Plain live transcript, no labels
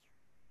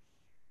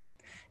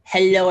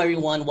Hello,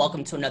 everyone.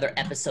 Welcome to another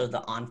episode of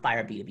the On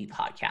Fire B2B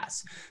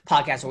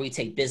podcast where we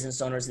take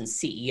business owners and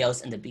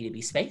CEOs in the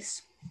B2B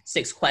space.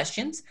 6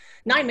 questions,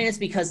 9 minutes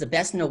because the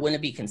best know when to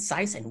be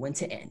concise and when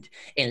to end.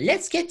 And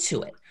let's get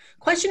to it.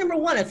 Question number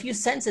 1, a few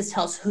sentences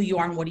tell us who you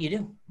are and what do you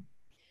do?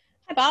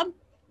 Hi, Bob.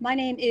 My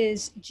name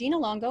is Gina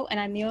Longo, and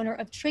I'm the owner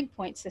of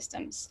TrigPoint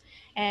Systems.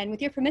 And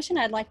with your permission,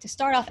 I'd like to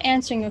start off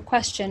answering your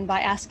question by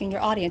asking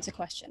your audience a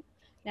question.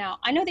 Now,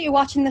 I know that you're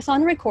watching this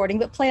on recording,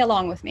 but play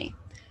along with me.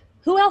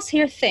 Who else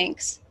here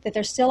thinks that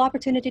there's still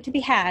opportunity to be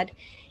had,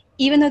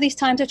 even though these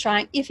times are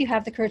trying, if you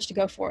have the courage to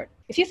go for it?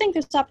 If you think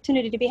there's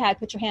opportunity to be had,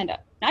 put your hand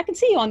up. Now, I can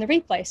see you on the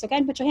replay, so go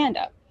ahead and put your hand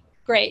up.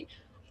 Great.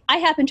 I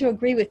happen to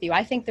agree with you.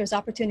 I think there's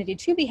opportunity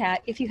to be had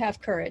if you have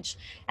courage.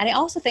 And I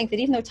also think that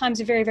even though times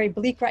are very, very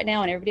bleak right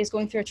now and everybody's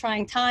going through a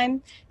trying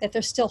time, that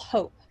there's still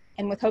hope.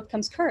 And with hope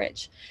comes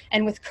courage.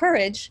 And with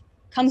courage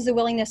comes the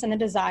willingness and the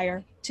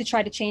desire to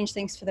try to change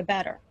things for the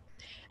better.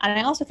 And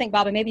I also think,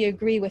 Bob, and maybe you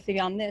agree with me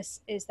on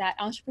this, is that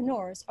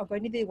entrepreneurs are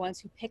going to be the ones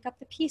who pick up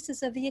the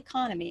pieces of the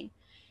economy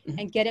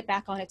and get it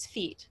back on its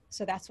feet.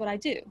 So that's what I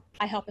do.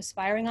 I help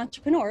aspiring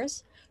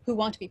entrepreneurs who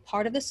want to be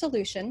part of the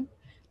solution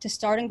to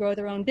start and grow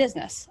their own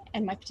business.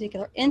 And my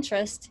particular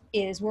interest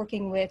is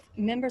working with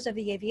members of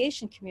the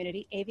aviation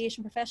community,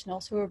 aviation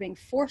professionals who are being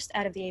forced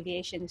out of the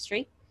aviation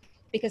industry,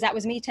 because that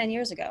was me 10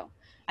 years ago.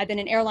 I've been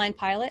an airline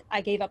pilot.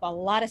 I gave up a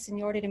lot of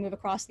seniority to move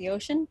across the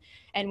ocean.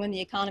 And when the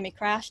economy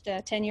crashed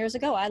 10 years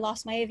ago, I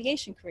lost my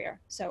aviation career.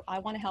 So I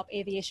want to help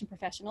aviation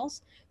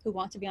professionals who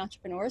want to be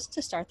entrepreneurs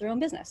to start their own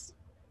business.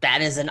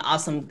 That is an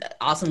awesome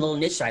little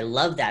niche. I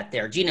love that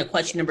there. Gina,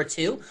 question number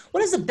 2.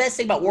 What is the best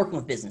thing about working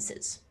with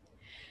businesses?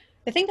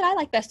 The thing that I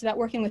like best about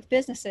working with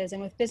businesses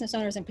and with business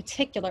owners in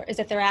particular is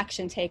that they're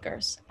action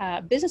takers.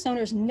 Business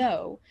owners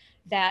know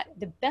that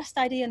the best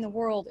idea in the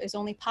world is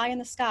only pie in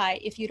the sky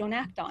if you don't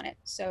act on it.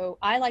 So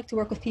I like to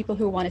work with people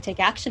who want to take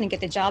action and get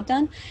the job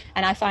done.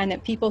 And I find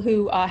that people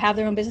who have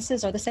their own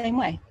businesses are the same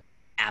way.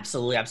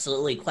 Absolutely,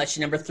 absolutely.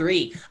 Question number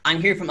 3. I'm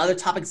hearing from other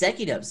top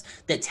executives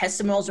that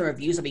testimonials and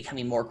reviews are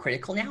becoming more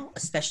critical now,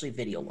 especially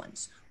video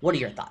ones. What are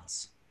your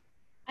thoughts?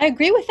 I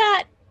agree with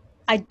that.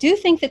 I do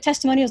think that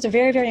testimonials are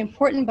very, very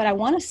important, but I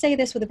want to say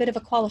this with a bit of a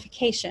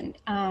qualification.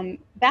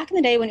 Back in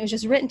the day when it was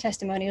just written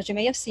testimonials, you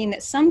may have seen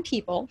that some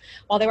people,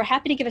 while they were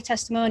happy to give a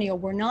testimonial,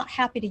 were not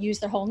happy to use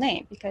their whole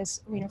name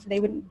because they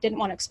didn't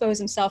want to expose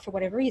themselves for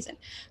whatever reason.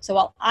 So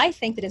while I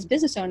think that as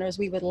business owners,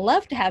 we would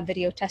love to have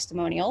video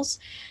testimonials,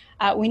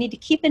 we need to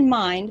keep in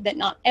mind that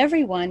not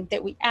everyone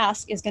that we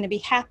ask is going to be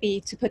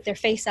happy to put their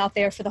face out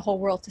there for the whole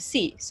world to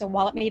see. So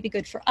while it may be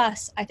good for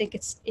us, I think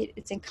it's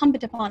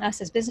incumbent upon us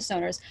as business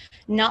owners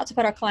not to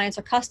put our clients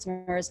or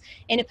customers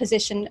in a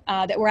position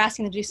that we're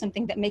asking them to do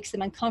something that makes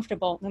them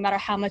uncomfortable, no matter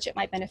how much it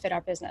might benefit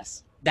our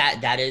business.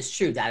 That is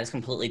true. That is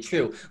completely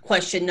true.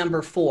 Question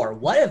number 4.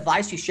 What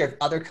advice do you share with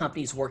other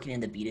companies working in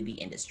the B2B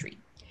industry?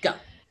 Go.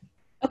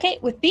 Okay,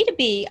 with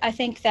B2B, I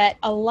think that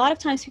a lot of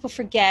times people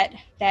forget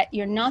that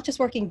you're not just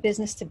working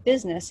business to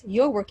business,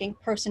 you're working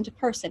person to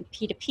person,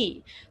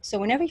 P2P. So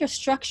whenever you're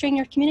structuring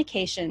your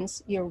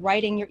communications, you're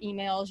writing your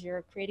emails,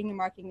 you're creating your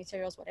marketing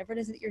materials, whatever it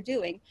is that you're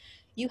doing,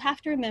 you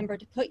have to remember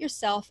to put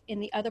yourself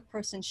in the other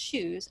person's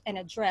shoes and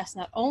address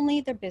not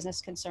only their business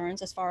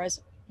concerns as far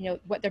as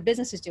what their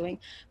business is doing,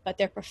 but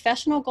their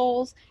professional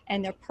goals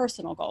and their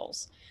personal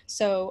goals.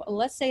 So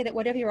let's say that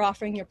whatever you're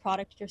offering, your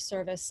product, your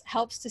service,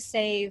 helps to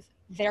save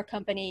their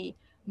company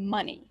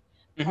money.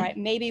 All right.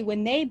 Maybe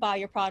when they buy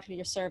your product or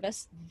your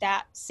service,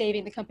 that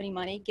saving the company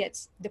money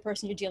gets the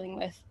person you're dealing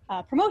with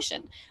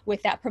promotion.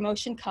 With that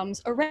promotion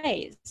comes a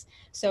raise.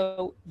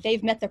 So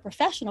they've met their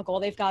professional goal,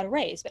 they've got a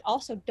raise, but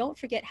also don't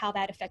forget how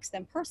that affects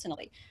them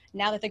personally.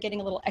 Now that they're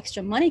getting a little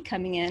extra money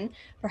coming in,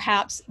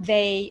 perhaps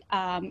they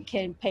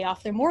can pay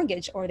off their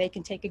mortgage, or they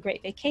can take a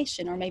great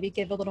vacation, or maybe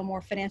give a little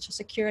more financial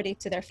security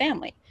to their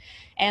family.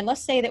 And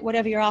let's say that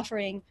whatever you're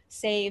offering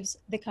saves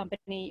the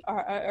company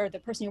or the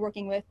person you're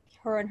working with,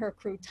 her and her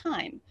crew,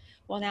 time.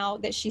 Well, now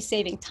that she's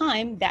saving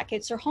time, that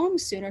gets her home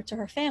sooner to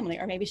her family,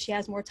 or maybe she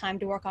has more time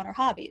to work on her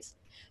hobbies.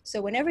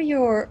 So whenever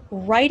you're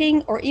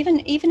writing, or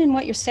even in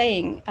what you're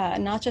saying,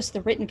 not just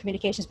the written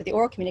communications, but the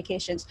oral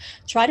communications,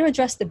 try to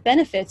address the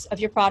benefits of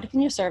your product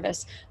and your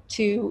service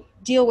to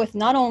deal with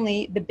not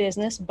only the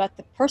business, but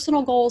the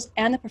personal goals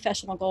and the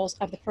professional goals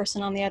of the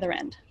person on the other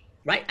end.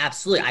 Right.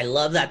 Absolutely. I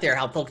love that there.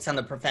 How focus on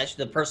the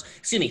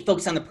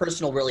focus on the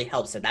personal really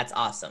helps it. That's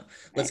awesome.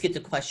 Let's get to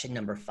question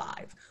number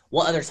 5.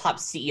 What other top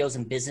CEOs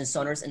and business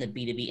owners in the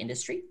B2B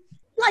industry,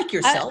 like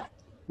yourself,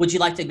 would you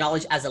like to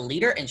acknowledge as a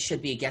leader and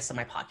should be a guest on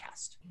my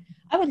podcast?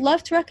 I would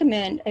love to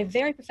recommend a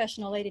very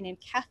professional lady named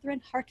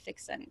Catherine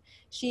Hartvikson.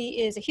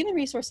 She is a human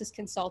resources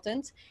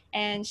consultant,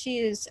 and she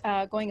is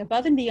going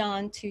above and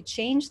beyond to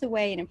change the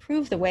way and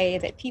improve the way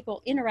that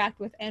people interact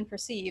with and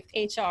perceive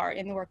HR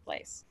in the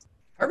workplace.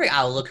 Perfect.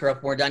 I'll look her up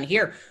when we're done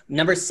here.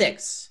 Number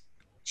 6,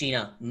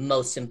 Gina,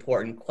 most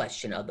important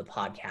question of the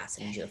podcast.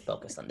 I need you to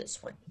focus on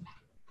this one.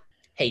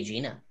 Hey,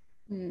 Gina,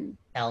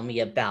 tell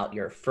me about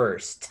your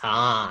first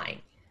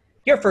time.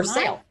 Your first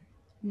sale.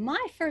 My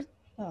first,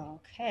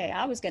 Okay,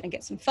 I was going to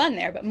get some fun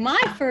there, but my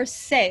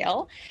first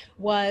sale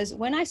was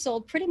when I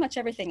sold pretty much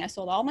everything. I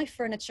sold all my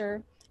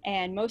furniture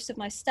and most of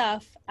my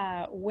stuff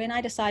when I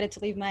decided to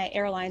leave my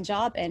airline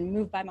job and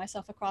move by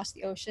myself across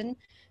the ocean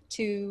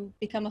to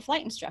become a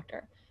flight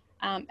instructor.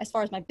 As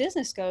far as my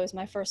business goes,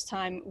 my first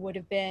time would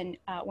have been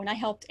when I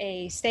helped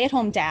a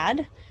stay-at-home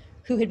dad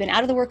who had been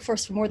out of the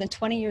workforce for more than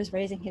 20 years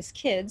raising his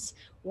kids.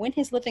 When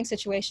his living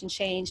situation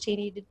changed, he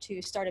needed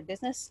to start a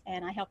business,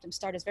 and I helped him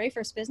start his very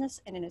first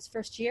business. And in his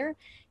first year,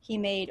 he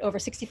made over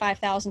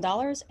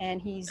 $65,000,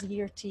 and he's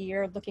year to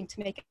year looking to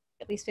make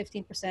at least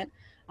 15%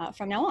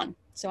 from now on.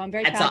 So I'm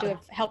very proud to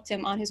have helped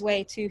him on his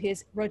way to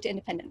his road to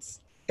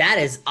independence. That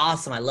is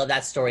awesome. I love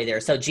that story there.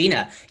 So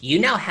Gina, you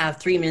now have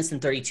 3 minutes and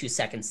 32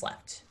 seconds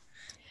left.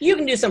 You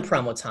can do some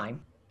promo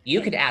time.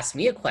 You could ask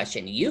me a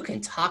question. You can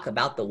talk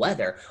about the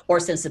weather, or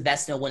since the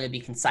best know when to be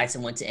concise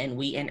and when to end,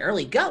 we end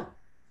early. Go.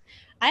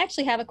 I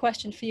actually have a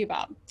question for you,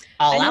 Bob.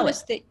 I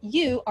noticed that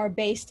you are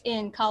based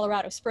in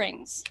Colorado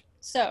Springs.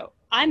 So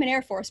I'm an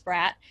Air Force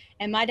brat,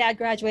 and my dad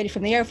graduated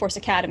from the Air Force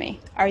Academy.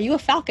 Are you a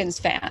Falcons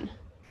fan?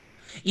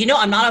 You know,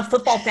 I'm not a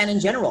football fan in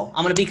general.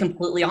 I'm going to be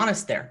completely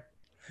honest there.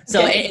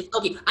 So okay,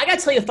 I got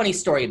to tell you a funny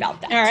story about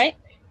that. All right.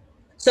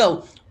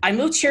 So I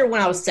moved here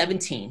when I was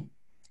 17.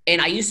 And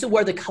I used to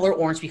wear the color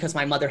orange because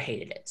my mother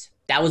hated it.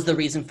 That was the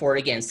reason for it.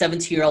 Again,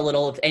 17-year-old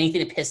little, if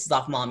anything that pisses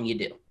off mom, you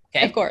do.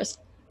 Okay. Of course.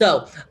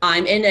 So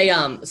I'm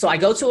in so I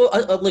go to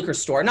a liquor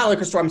store, not a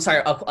liquor store, I'm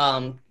sorry.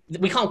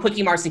 We call them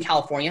Quickie Marts in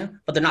California,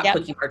 but they're not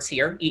Quickie Marts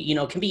here,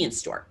 convenience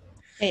store.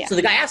 Yeah. So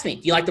the guy asked me,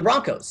 do you like the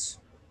Broncos?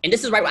 And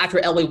this is right after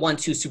Elway won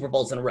 2 Super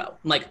Bowls in a row.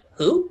 I'm like,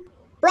 who?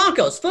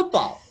 Broncos,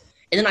 football.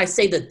 And then I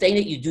say the thing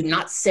that you do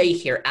not say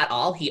here at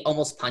all. He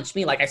almost punched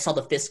me. Like I saw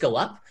the fist go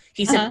up.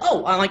 He said,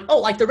 oh, I'm like,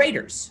 like the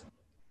Raiders.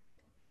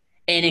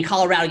 And in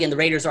Colorado, again, the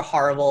Raiders are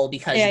horrible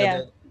because of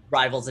the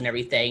rivals and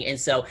everything. And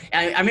so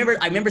I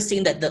remember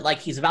seeing that like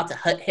he's about to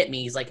hit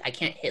me. He's like, I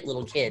can't hit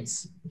little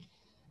kids.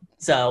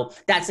 So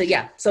that's it.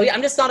 Yeah. So yeah,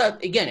 I'm just not I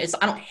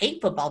don't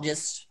hate football.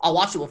 Just I'll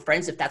watch it with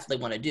friends if that's what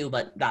they want to do,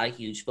 but not a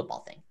huge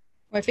football thing.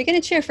 Well, if you're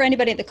going to cheer for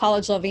anybody at the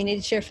college level, you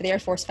need to cheer for the Air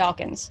Force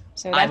Falcons.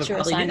 So that's your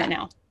assignment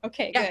now.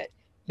 Okay, good.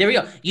 There we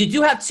go. You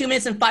do have 2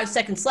 minutes and 5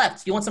 seconds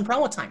left. You want some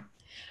promo time?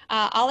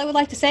 All I would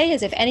like to say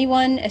is if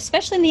anyone,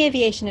 especially in the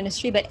aviation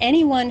industry, but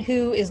anyone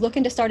who is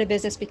looking to start a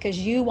business because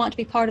you want to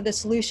be part of the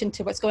solution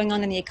to what's going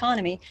on in the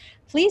economy,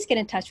 please get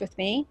in touch with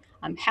me.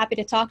 I'm happy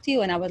to talk to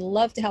you, and I would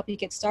love to help you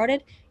get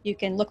started. You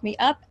can look me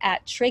up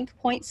at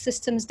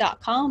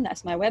TriggPointSystems.com.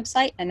 That's my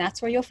website, and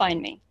that's where you'll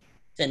find me.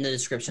 It's in the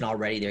description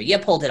already there. You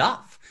pulled it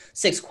off.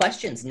 6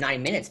 questions,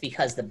 9 minutes,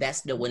 because the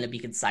best know when to be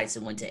concise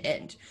and when to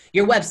end.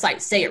 Your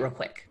website, say it real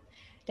quick.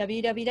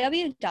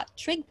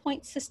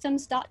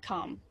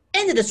 www.TriggPointSystems.com.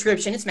 In the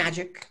description, it's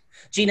magic.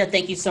 Gina,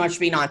 thank you so much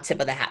for being on.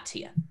 Tip of the hat to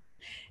you.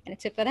 And a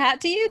tip of the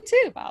hat to you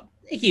too, Bob.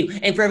 Thank you.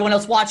 And for everyone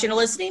else watching or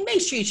listening, make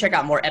sure you check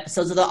out more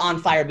episodes of the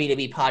On Fire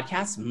B2B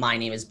podcast. My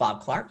name is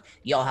Bob Clark.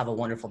 Y'all have a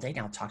wonderful day.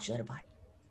 Now, I'll talk to you later. Bye.